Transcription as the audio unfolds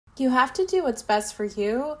You have to do what's best for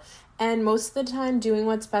you. And most of the time, doing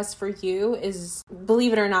what's best for you is,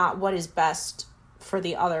 believe it or not, what is best for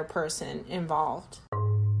the other person involved.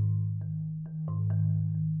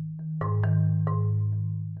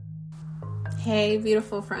 Hey,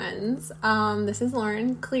 beautiful friends. This is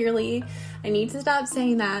Lauren. Clearly, I need to stop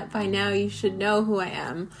saying that. By now, you should know who I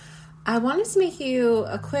am. I wanted to make you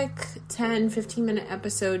a quick 10-15 minute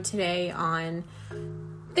episode today on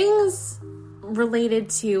things related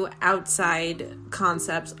to outside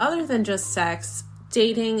concepts other than just sex.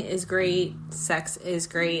 Dating is great, sex is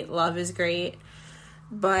great, love is great,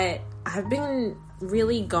 but I've been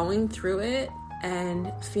really going through it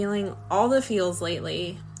and feeling all the feels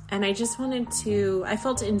lately, and I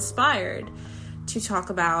felt inspired to talk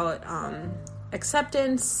about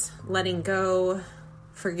acceptance, letting go,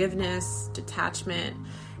 forgiveness, detachment,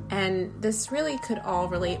 and this really could all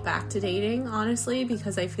relate back to dating, honestly,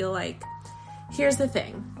 because I feel like, here's the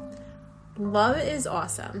thing. Love is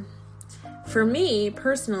awesome. For me,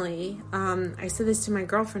 personally, I said this to my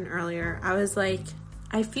girlfriend earlier. I was like,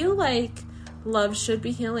 I feel like love should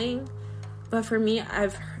be healing. But for me,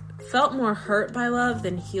 I've felt more hurt by love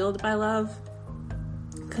than healed by love.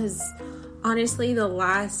 Because honestly,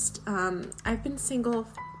 I've been single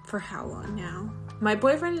for how long now? My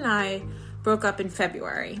boyfriend and I broke up in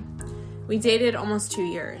February. We dated almost 2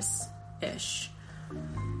 years-ish.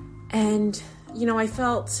 And I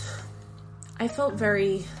felt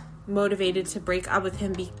very motivated to break up with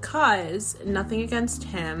him because, nothing against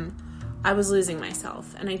him, I was losing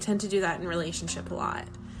myself. And I tend to do that in relationship a lot.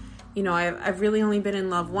 I've really only been in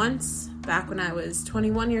love once, back when I was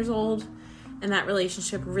 21 years old. And that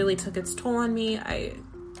relationship really took its toll on me. I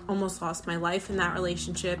almost lost my life in that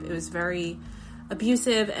relationship. It was very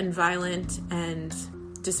abusive and violent and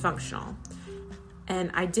dysfunctional. And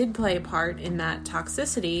I did play a part in that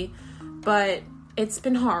toxicity, but it's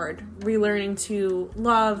been hard relearning to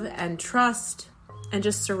love and trust and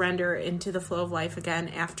just surrender into the flow of life again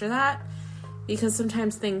after that, because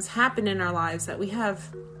sometimes things happen in our lives that we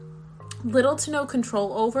have little to no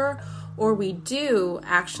control over, or we do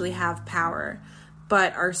actually have power,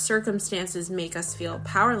 but our circumstances make us feel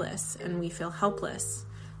powerless and we feel helpless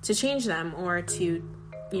to change them or to,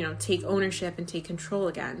 take ownership and take control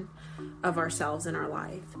again of ourselves and our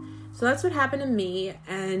life. So that's what happened to me.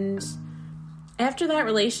 And after that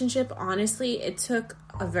relationship, honestly, it took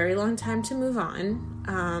a very long time to move on,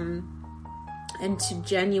 and to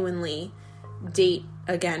genuinely date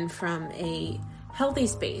again from a healthy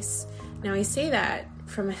space. Now, I say that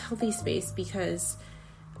from a healthy space because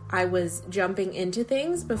I was jumping into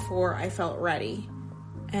things before I felt ready.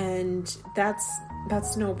 And that's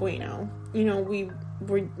no bueno.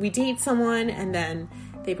 We date someone and then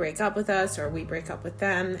they break up with us, or we break up with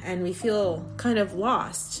them, and we feel kind of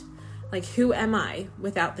lost. Like, who am I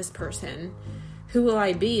without this person? Who will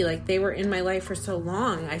I be? Like, they were in my life for so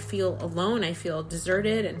long. I feel alone. I feel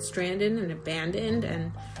deserted and stranded and abandoned,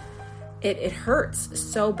 and it hurts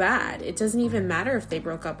so bad. It doesn't even matter if they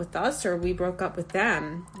broke up with us or we broke up with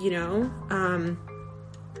them,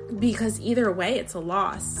 because either way, it's a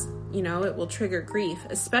loss. It will trigger grief,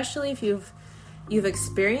 especially if you've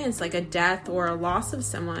experienced like a death or a loss of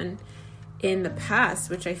someone in the past,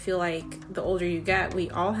 which I feel like the older you get, we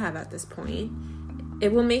all have at this point.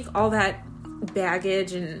 It will make all that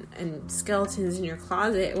baggage and skeletons in your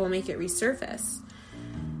closet, it will make it resurface.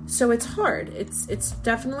 So it's hard. It's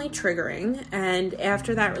definitely triggering. And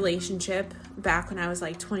after that relationship, back when I was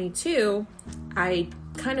like 22, I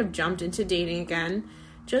kind of jumped into dating again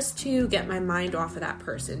just to get my mind off of that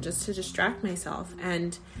person, just to distract myself.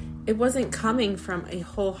 And it wasn't coming from a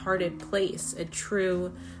wholehearted place, a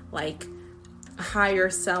true, like, higher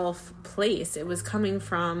self place. It was coming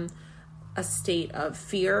from a state of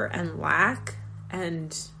fear and lack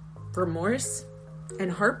and remorse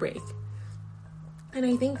and heartbreak. And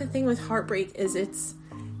I think the thing with heartbreak is it's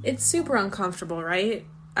super uncomfortable, right?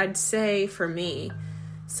 I'd say for me,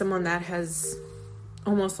 someone that has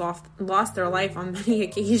almost lost their life on many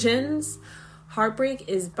occasions, heartbreak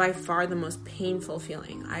is by far the most painful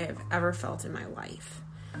feeling I have ever felt in my life.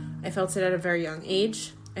 I felt it at a very young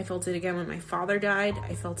age. I felt it again when my father died.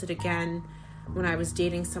 I felt it again when I was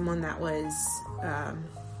dating someone that was,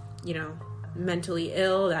 mentally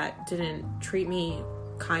ill, that didn't treat me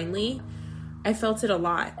kindly. I felt it a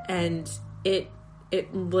lot, and it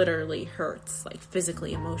literally hurts, like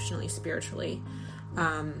physically, emotionally, spiritually.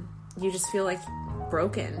 You just feel like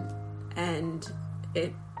broken, and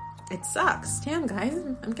it sucks. Damn, guys,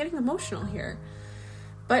 I'm getting emotional here.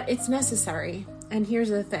 But it's necessary. And here's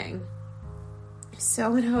the thing.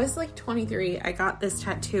 So when I was like 23, I got this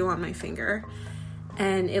tattoo on my finger.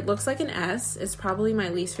 And it looks like an S. It's probably my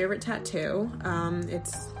least favorite tattoo.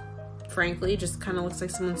 It's frankly just kind of looks like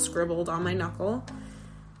someone scribbled on my knuckle.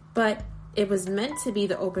 But it was meant to be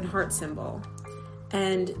the open heart symbol.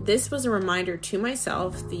 And this was a reminder to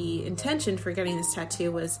myself. The intention for getting this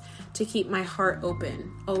tattoo was to keep my heart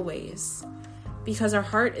open, always. Because our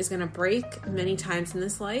heart is going to break many times in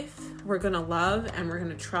this life. We're going to love and we're going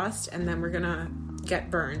to trust, and then we're going to get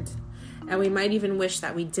burned. And we might even wish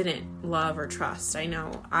that we didn't love or trust. I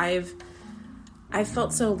know I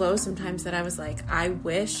felt so low sometimes that I was like, I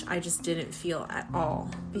wish I just didn't feel at all,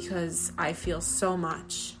 because I feel so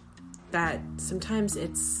much that sometimes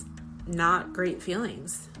it's not great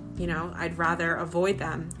feelings. I'd rather avoid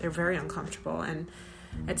them. They're very uncomfortable. And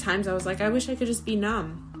at times I was like, I wish I could just be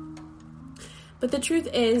numb. But the truth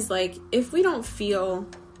is, like, if we don't feel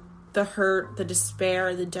the hurt, the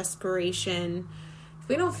despair, the desperation, if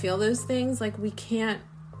we don't feel those things, like, we can't,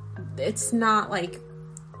 it's not like,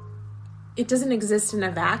 it doesn't exist in a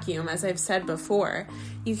vacuum, as I've said before.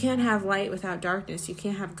 You can't have light without darkness. You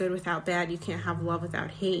can't have good without bad. You can't have love without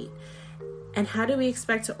hate. And how do we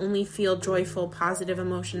expect to only feel joyful, positive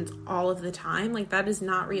emotions all of the time? Like, that is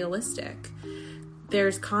not realistic.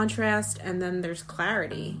 There's contrast and then there's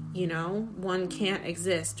clarity, One can't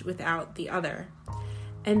exist without the other.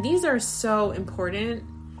 And these are so important.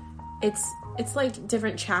 It's like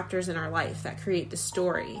different chapters in our life that create the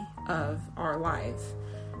story of our life.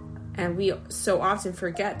 And we so often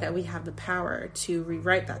forget that we have the power to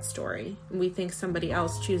rewrite that story. And we think somebody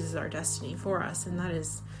else chooses our destiny for us. And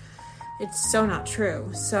it's so not true.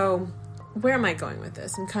 So where am I going with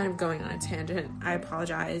this? I'm kind of going on a tangent. I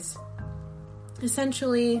apologize.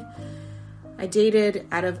 Essentially, I dated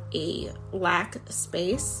out of a lack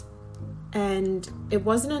space, and it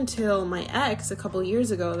wasn't until my ex a couple years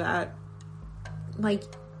ago that, like,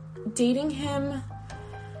 dating him,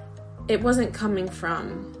 it wasn't coming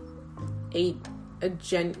from a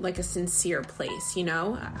sincere place,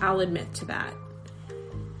 I'll admit to that.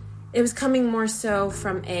 It was coming more so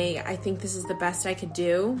from I think this is the best I could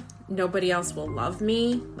do. Nobody else will love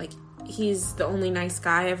me. Like, he's the only nice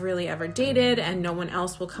guy I've really ever dated, and no one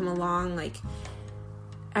else will come along. Like,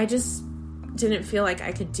 I just didn't feel like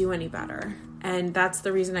I could do any better. And that's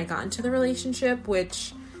the reason I got into the relationship,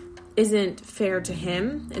 which isn't fair to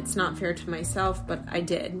him. It's not fair to myself, but I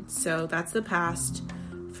did. So that's the past.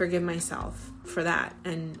 Forgive myself for that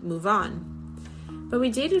and move on. But we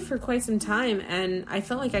dated for quite some time, and I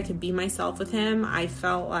felt like I could be myself with him. I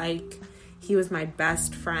felt like he was my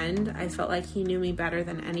best friend. I felt like he knew me better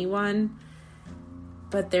than anyone.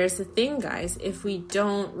 But there's the thing, guys. If we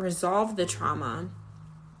don't resolve the trauma,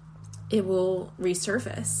 it will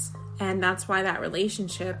resurface. And that's why that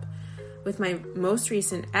relationship with my most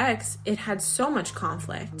recent ex, it had so much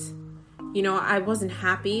conflict. I wasn't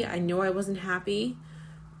happy. I knew I wasn't happy.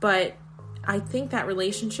 But I think that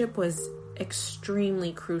relationship was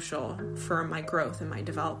extremely crucial for my growth and my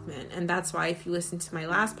development. And that's why, if you listen to my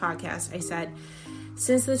last podcast, I said,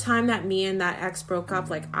 since the time that me and that ex broke up,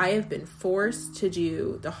 like, I have been forced to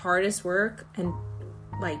do the hardest work and,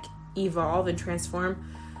 like, evolve and transform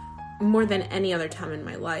more than any other time in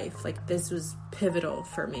my life. Like, this was pivotal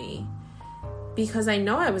for me, because I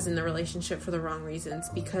know I was in the relationship for the wrong reasons,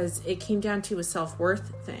 because it came down to a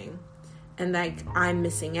self-worth thing. And, like, I'm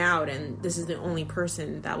missing out, and this is the only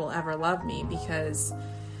person that will ever love me, because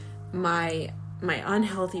my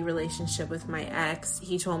unhealthy relationship with my ex,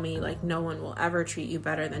 he told me, like, no one will ever treat you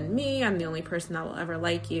better than me. I'm the only person that will ever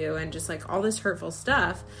like you, and just, like, all this hurtful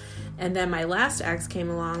stuff. And then my last ex came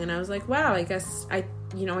along, and I was like, wow, I guess I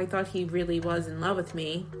thought he really was in love with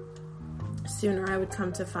me. Sooner I would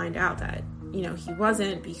come to find out that, he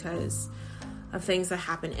wasn't, because of things that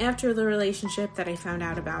happened after the relationship that I found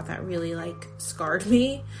out about that really, like, scarred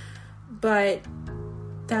me. But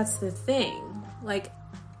that's the thing. Like,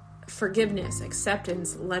 forgiveness,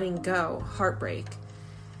 acceptance, letting go, heartbreak.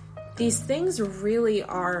 These things really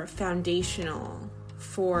are foundational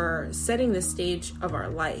for setting the stage of our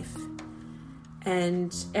life.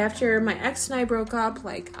 And after my ex and I broke up,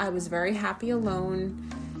 like, I was very happy alone.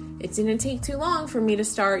 It didn't take too long for me to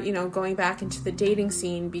start, going back into the dating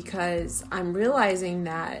scene, because I'm realizing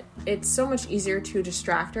that it's so much easier to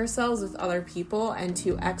distract ourselves with other people and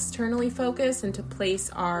to externally focus and to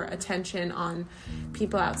place our attention on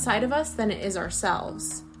people outside of us than it is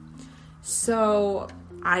ourselves. So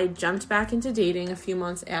I jumped back into dating a few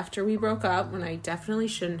months after we broke up, when I definitely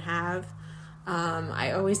shouldn't have.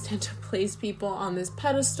 I always tend to place people on this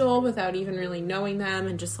pedestal without even really knowing them,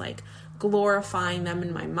 and just, like, glorifying them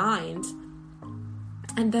in my mind.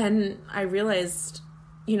 And then I realized,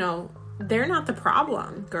 they're not the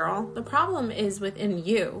problem, girl. The problem is within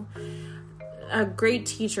you. a great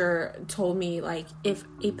teacher told me, like, if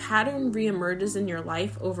a pattern reemerges in your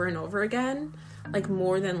life over and over again, like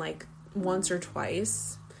more than like once or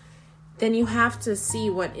twice, then you have to see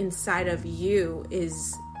what inside of you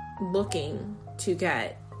is looking to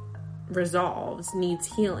get resolved,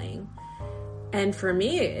 needs healing. And for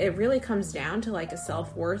me, it really comes down to like a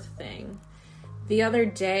self-worth thing. The other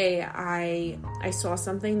day, I saw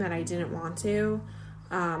something that I didn't want to.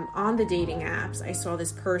 On the dating apps, I saw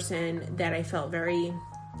this person that I felt very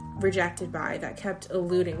rejected by that kept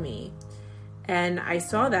eluding me. And I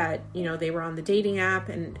saw that, you know, they were on the dating app,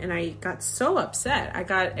 and I got so upset. I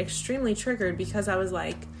got extremely triggered because I was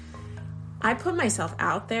like, I put myself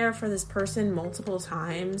out there for this person multiple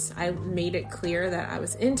times. I made it clear that I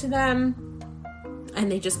was into them,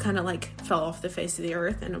 and they just kind of like fell off the face of the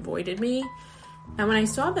earth and avoided me. And when I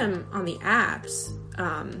saw them on the apps,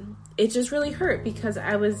 it just really hurt because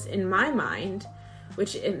I was, in my mind,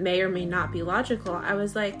 which it may or may not be logical, I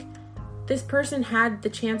was like, this person had the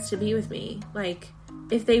chance to be with me. Like,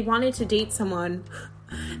 if they wanted to date someone,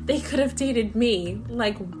 they could have dated me.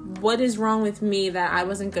 Like, what is wrong with me that I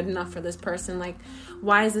wasn't good enough for this person? Like,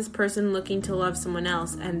 why is this person looking to love someone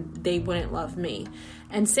else and they wouldn't love me?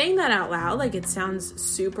 And saying that out loud, like, it sounds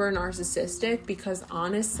super narcissistic because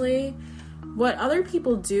honestly, what other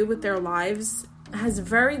people do with their lives has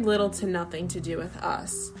very little to nothing to do with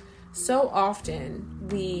us. So often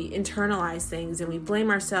we internalize things and we blame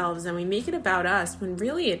ourselves and we make it about us when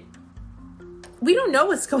really we don't know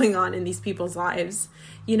what's going on in these people's lives,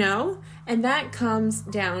 you know? And that comes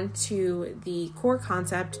down to the core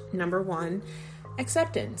concept, number one,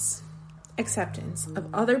 acceptance. Acceptance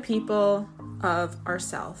of other people, of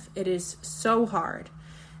ourselves. It is so hard,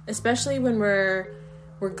 especially when we're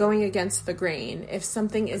going against the grain. If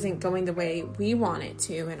something isn't going the way we want it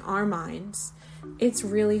to in our minds, it's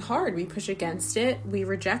really hard. We push against it. We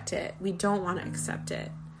reject it. We don't want to accept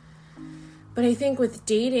it. But I think with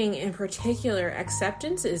dating in particular,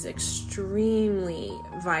 acceptance is extremely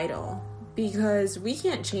vital because we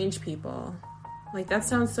can't change people. Like, that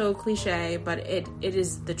sounds so cliche, but it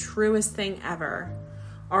is the truest thing ever.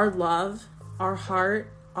 Our love, our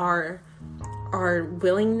heart, our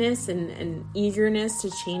willingness and eagerness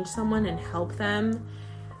to change someone and help them,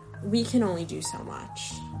 we can only do so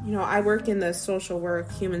much. You know, I work in the social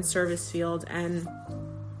work, human service field, and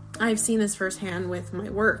I've seen this firsthand with my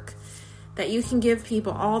work, that you can give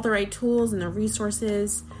people all the right tools and the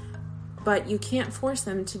resources, but you can't force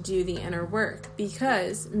them to do the inner work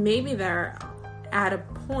because maybe they're at a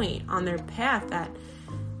point on their path that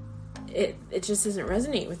it just doesn't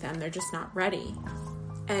resonate with them. They're just not ready.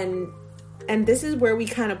 And this is where we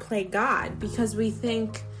kind of play God because we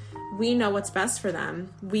think we know what's best for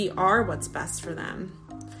them. We are what's best for them.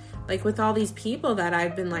 Like with all these people that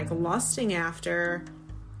I've been like lusting after,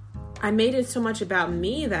 I made it so much about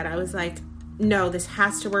me that I was like, no, this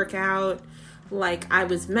has to work out. Like, I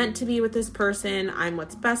was meant to be with this person. I'm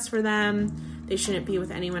what's best for them. They shouldn't be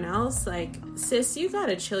with anyone else. Like, sis, you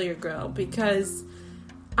gotta chill your grill because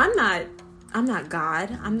I'm not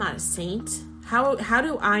God. I'm not a saint. How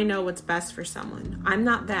do I know what's best for someone? I'm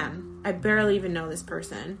not them. I barely even know this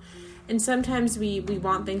person. And sometimes we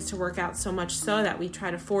want things to work out so much so that we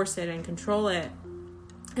try to force it and control it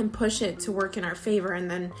and push it to work in our favor. And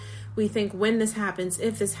then we think, when this happens,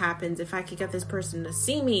 if I could get this person to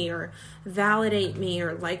see me or validate me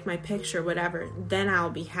or like my picture, whatever, then I'll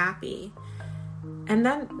be happy. And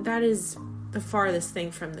that is the farthest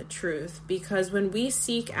thing from the truth, because when we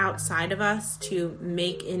seek outside of us to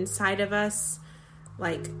make inside of us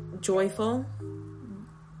like joyful,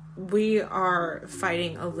 we are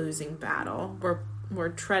fighting a losing battle. We're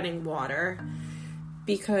treading water,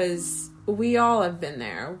 because we all have been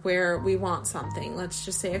there where we want something. Let's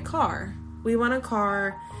just say a car. We want a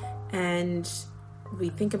car and we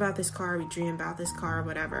think about this car, we dream about this car,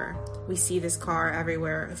 whatever. We see this car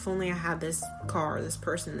everywhere. If only I had this car, this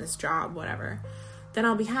person, this job, whatever, then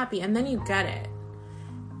I'll be happy. And then you get it.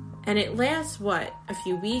 And it lasts, a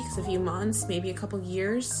few weeks, a few months, maybe a couple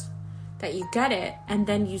years that you get it. And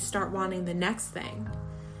then you start wanting the next thing.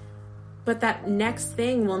 But that next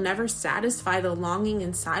thing will never satisfy the longing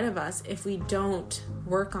inside of us if we don't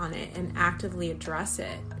work on it and actively address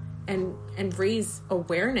it and raise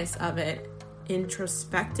awareness of it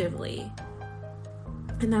introspectively.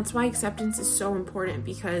 And that's why acceptance is so important,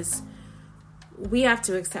 because we have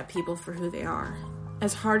to accept people for who they are,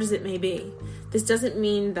 as hard as it may be. This doesn't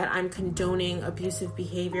mean that I'm condoning abusive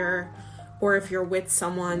behavior, or if you're with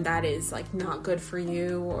someone that is like not good for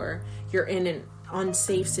you, or you're in an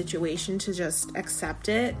unsafe situation to just accept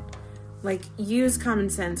it. Like, use common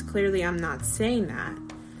sense. Clearly I'm not saying that.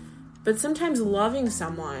 But sometimes loving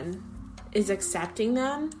someone is accepting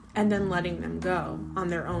them and then letting them go on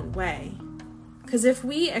their own way. Because if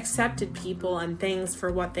we accepted people and things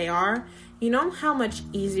for what they are, you know how much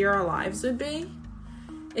easier our lives would be?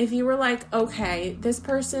 If you were like, okay, this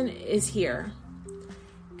person is here,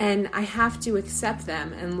 and I have to accept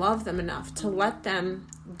them and love them enough to let them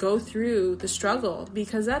go through the struggle,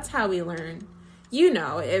 because that's how we learn. You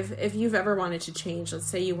know, if you've ever wanted to change, let's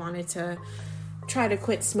say you wanted to try to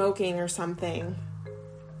quit smoking or something,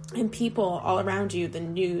 and people all around you, the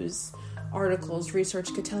news, articles,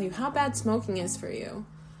 research could tell you how bad smoking is for you.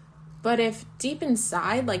 But if deep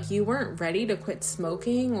inside, like, you weren't ready to quit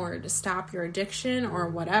smoking or to stop your addiction or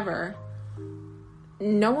whatever,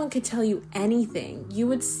 no one could tell you anything. You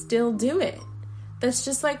would still do it. That's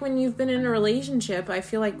just like when you've been in a relationship. I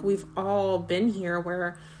feel like we've all been here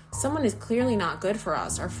where someone is clearly not good for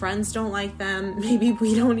us. Our friends don't like them. Maybe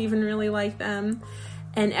we don't even really like them.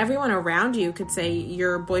 And everyone around you could say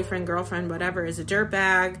your boyfriend, girlfriend, whatever, is a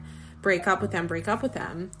dirtbag. Break up with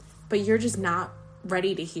them. But you're just not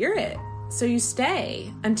ready to hear it. So you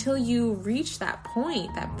stay until you reach that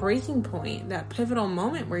point, that breaking point, that pivotal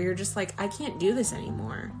moment where you're just like, I can't do this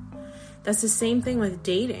anymore. That's the same thing with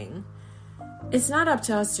dating. It's not up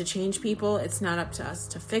to us to change people. It's not up to us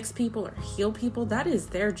to fix people or heal people. That is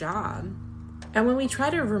their job. And when we try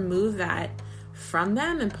to remove that from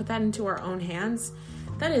them and put that into our own hands,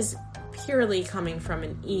 that is purely coming from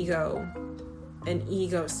an ego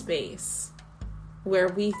space where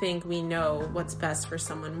we think we know what's best for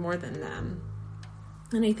someone more than them.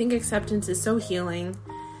 And I think acceptance is so healing.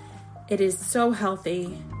 It is so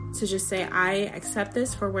healthy to just say, I accept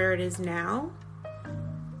this for where it is now,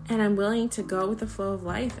 and I'm willing to go with the flow of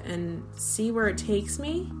life and see where it takes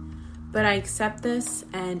me, but I accept this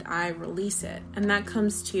and I release it. And that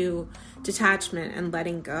comes to detachment and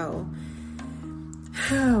letting go.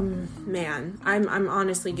 Oh, man, I'm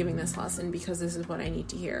honestly giving this lesson because this is what I need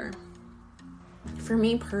to hear. For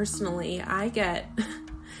me personally, I get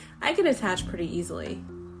attached pretty easily.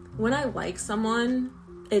 When I like someone,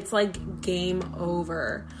 it's like game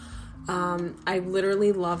over. I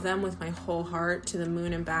literally love them with my whole heart to the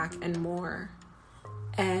moon and back and more.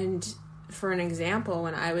 And for an example,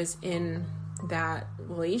 when I was in that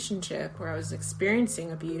relationship where I was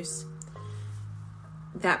experiencing abuse,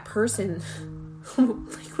 that person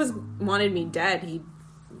wanted me dead. He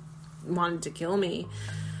wanted to kill me,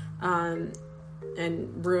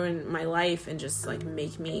 and ruin my life and just like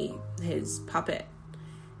make me his puppet.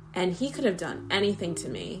 And he could have done anything to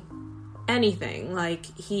me. Anything. Like,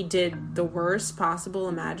 he did the worst possible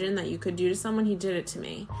imagine that you could do to someone. He did it to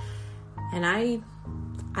me. And I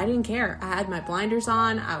didn't care. I had my blinders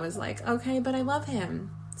on. I was like, okay, but I love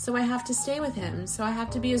him, so I have to stay with him. So I have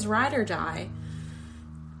to be his ride or die.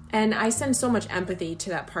 And I send so much empathy to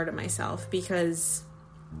that part of myself, because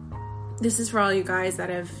this is for all you guys that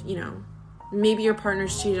have, maybe your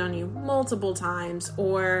partner's cheated on you multiple times,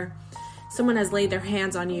 or someone has laid their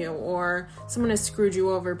hands on you, or someone has screwed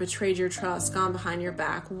you over, betrayed your trust, gone behind your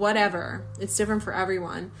back, whatever. It's different for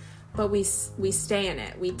everyone. But we stay in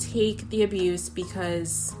it. We take the abuse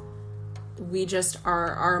because we just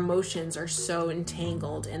our emotions are so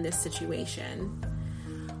entangled in this situation.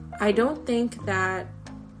 I don't think that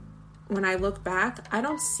when I look back, I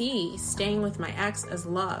don't see staying with my ex as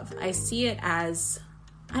love. I see it as,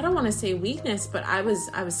 I don't want to say weakness, but I was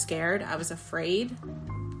scared. I was afraid.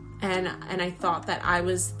 And I thought that I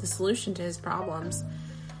was the solution to his problems.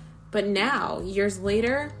 But now, years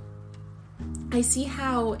later, I see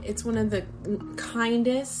how it's one of the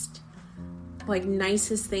kindest,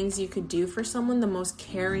 nicest things you could do for someone, the most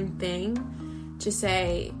caring thing, to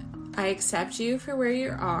say, I accept you for where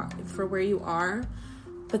you are,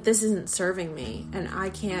 but this isn't serving me, and I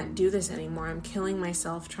can't do this anymore. I'm killing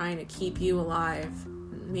myself trying to keep you alive.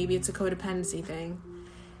 Maybe it's a codependency thing.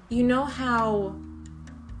 You know how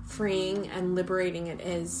freeing and liberating it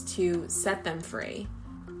is to set them free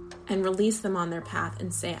and release them on their path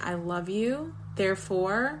and say, I love you,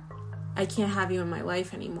 therefore I can't have you in my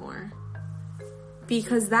life anymore.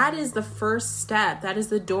 Because that is the first step. That is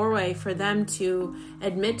the doorway for them to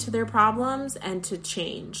admit to their problems and to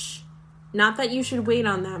change. Not that you should wait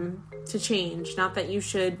on them to change. Not that you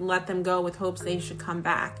should let them go with hopes they should come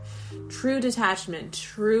back. True detachment,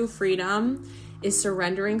 true freedom is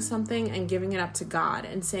surrendering something and giving it up to God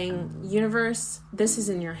and saying, universe, this is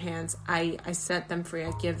in your hands. I set them free.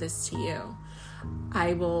 I give this to you.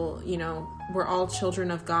 I will, we're all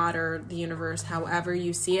children of God or the universe, however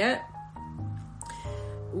you see it.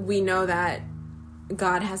 We know that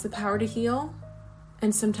God has the power to heal.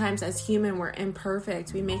 And sometimes as human, we're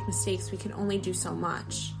imperfect. We make mistakes. We can only do so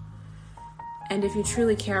much. And if you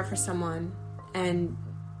truly care for someone and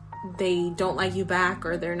they don't like you back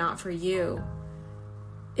or they're not for you.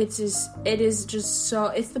 It is just so,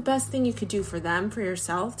 it's the best thing you could do for them, for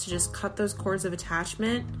yourself, to just cut those cords of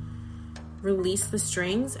attachment, release the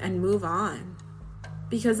strings, and move on.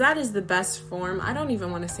 Because that is the best form. I don't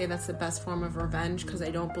even want to say that's the best form of revenge, because I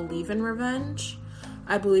don't believe in revenge.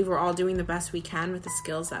 I believe we're all doing the best we can with the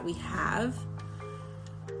skills that we have.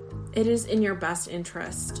 It is in your best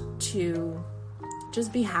interest to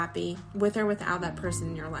just be happy with or without that person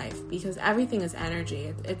in your life, because everything is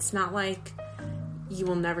energy. It's not like you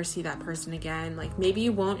will never see that person again. Like, maybe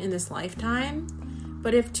you won't in this lifetime,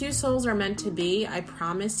 but if two souls are meant to be, I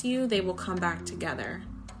promise you they will come back together.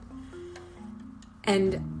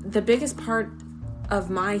 And the biggest part of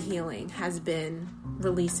my healing has been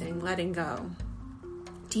releasing, letting go,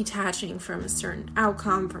 detaching from a certain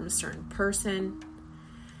outcome, from a certain person,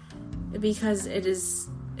 because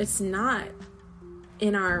it's not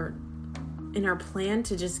in our plan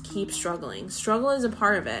to just keep struggling. Struggle is a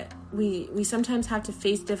part of it. We sometimes have to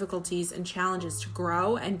face difficulties and challenges to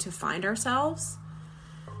grow and to find ourselves,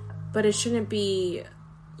 but it shouldn't be,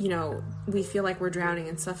 we feel like we're drowning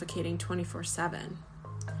and suffocating 24/7.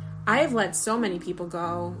 I have let so many people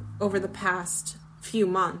go over the past few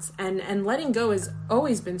months, and letting go has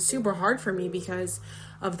always been super hard for me because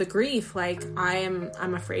of the grief. Like, I'm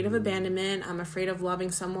afraid of abandonment. I'm afraid of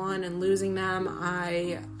loving someone and losing them.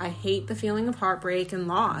 I hate the feeling of heartbreak and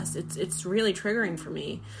loss. It's really triggering for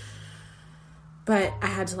me. But I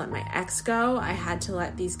had to let my ex go. I had to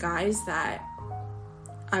let these guys that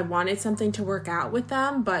I wanted something to work out with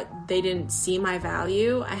them, but they didn't see my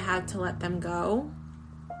value. I had to let them go.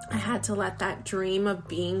 I had to let that dream of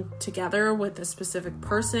being together with a specific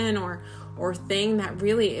person or thing that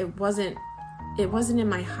really, it wasn't in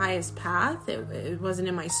my highest path. It wasn't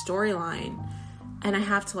in my storyline. And I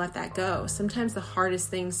have to let that go. Sometimes the hardest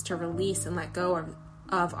things to release and let go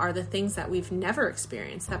of are the things that we've never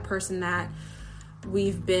experienced. That person that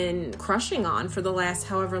we've been crushing on for the last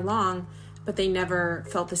however long, but they never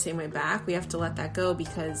felt the same way back. We have to let that go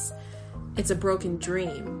because it's a broken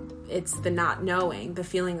dream. It's the not knowing, the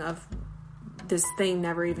feeling of this thing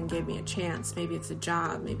never even gave me a chance. Maybe it's a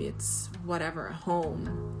job, maybe it's whatever, a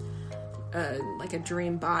home, like a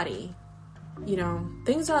dream body.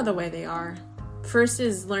 Things are the way they are. First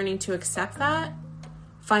is learning to accept that,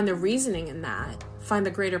 find the reasoning in that, find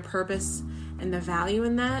the greater purpose and the value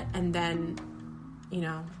in that, and then,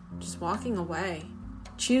 just walking away.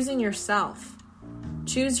 Choosing yourself.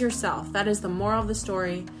 Choose yourself. That is the moral of the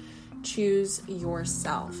story. Choose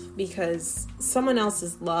yourself, because someone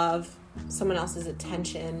else's love, someone else's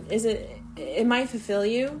attention, it might fulfill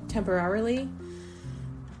you temporarily,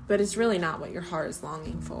 but it's really not what your heart is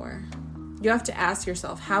longing for. You have to ask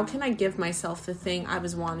yourself, how can I give myself the thing I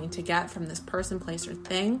was wanting to get from this person, place, or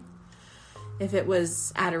thing? If it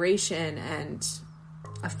was adoration and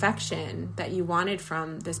affection that you wanted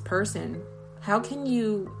from this person, how can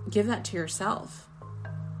you give that to yourself?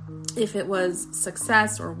 If it was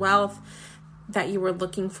success or wealth that you were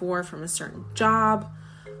looking for from a certain job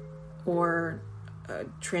or a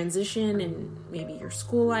transition in maybe your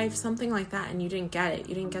school life, something like that, and you didn't get it,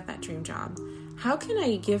 you didn't get that dream job, how can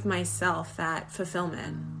I give myself that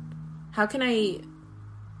fulfillment? How can I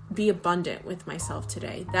be abundant with myself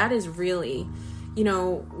today? That is really,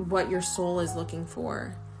 what your soul is looking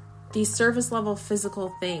for. These surface level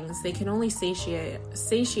physical things, they can only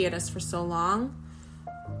satiate us for so long.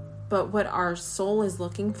 But what our soul is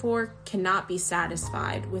looking for cannot be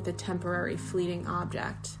satisfied with a temporary, fleeting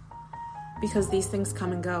object. Because these things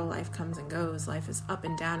come and go. Life comes and goes. Life is up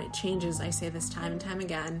and down. It changes. I say this time and time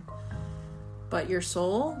again. But your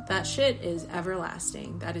soul, that shit is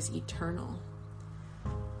everlasting. That is eternal.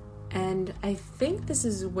 And I think this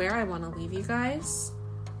is where I want to leave you guys.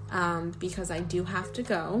 Because I do have to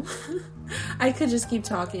go. I could just keep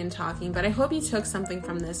talking, but I hope you took something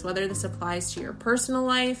from this, whether this applies to your personal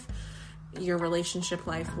life, your relationship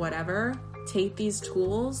life, whatever. Take these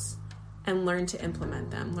tools and learn to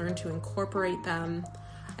implement them, learn to incorporate them.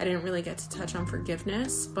 I didn't really get to touch on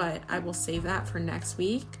forgiveness, but I will save that for next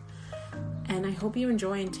week. And I hope you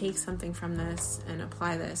enjoy and take something from this and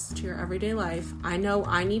apply this to your everyday life. I know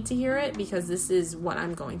I need to hear it because this is what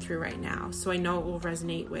I'm going through right now. So I know it will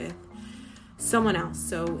resonate with someone else.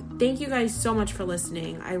 So thank you guys so much for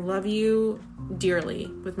listening. I love you dearly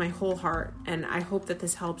with my whole heart. And I hope that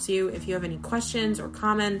this helps you. If you have any questions or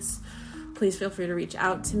comments, please feel free to reach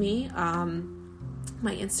out to me.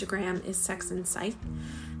 My Instagram is Sex and Psych.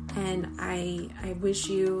 And I wish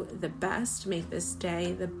you the best. Make this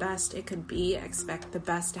day the best it could be. Expect the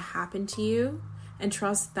best to happen to you. And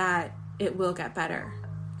trust that it will get better.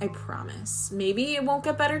 I promise. Maybe it won't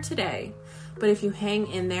get better today, but if you hang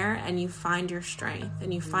in there and you find your strength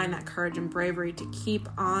and you find that courage and bravery to keep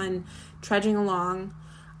on trudging along,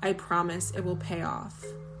 I promise it will pay off.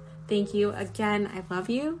 Thank you again. I love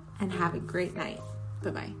you and have a great night.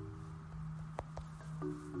 Bye-bye.